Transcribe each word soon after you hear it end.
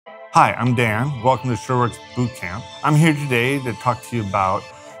Hi, I'm Dan. Welcome to SureWorks Bootcamp. I'm here today to talk to you about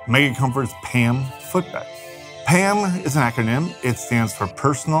MegaComfort's PAM footbed. PAM is an acronym. It stands for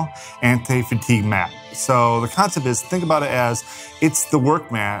Personal Anti-Fatigue Mat. So the concept is, think about it as it's the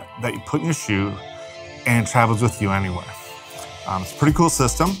work mat that you put in your shoe and it travels with you anywhere. It's a pretty cool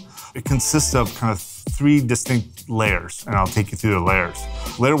system. It consists of kind of three distinct layers, and I'll take you through the layers.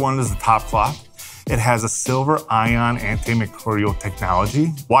 Layer one is the top cloth. It has a silver ion antimicrobial technology.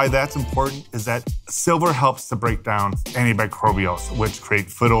 Why that's important is that silver helps to break down antimicrobials, which create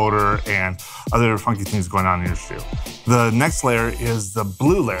foot odor and other funky things going on in your shoe. The next layer is the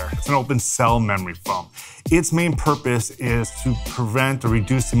blue layer. It's an open cell memory foam. Its main purpose is to prevent or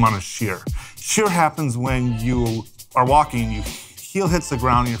reduce the amount of shear. Shear happens when you are walking, your heel hits the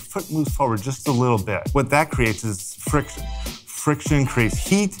ground, and your foot moves forward just a little bit. What that creates is friction. Friction creates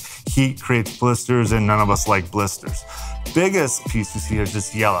heat, heat creates blisters, and none of us like blisters. Biggest piece you see here is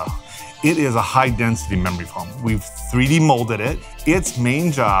just yellow. It is a high density memory foam. We've 3D molded it. Its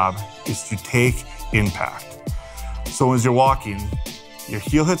main job is to take impact. So as you're walking, your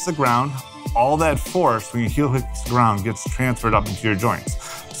heel hits the ground, all that force when your heel hits the ground gets transferred up into your joints.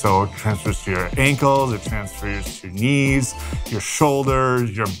 So it transfers to your ankles, it transfers to your knees, your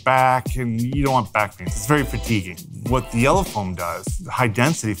shoulders, your back, and you don't want back pain. It's very fatiguing. What the yellow foam does, the high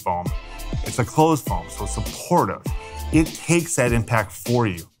density foam, it's a closed foam, so it's supportive. It takes that impact for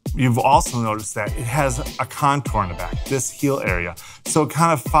you. You've also noticed that it has a contour in the back, this heel area. So it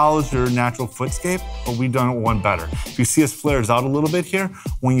kind of follows your natural footscape, but we've done it one better. If you see us flares out a little bit here,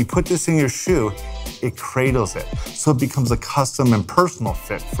 when you put this in your shoe, it cradles it. So it becomes a custom and personal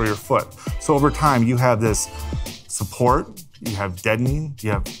fit for your foot. So over time, you have this support, you have deadening, you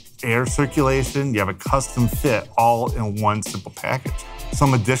have air circulation, you have a custom fit all in one simple package.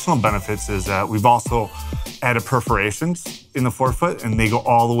 Some additional benefits is that we've also added perforations in the forefoot, and they go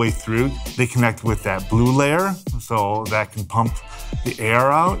all the way through. They connect with that blue layer, so that can pump the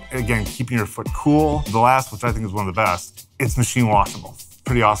air out, again, keeping your foot cool. The last, which I think is one of the best, it's machine washable.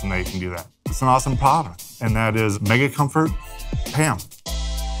 Pretty awesome that you can do that. It's an awesome product, and that is MegaComfort PAM.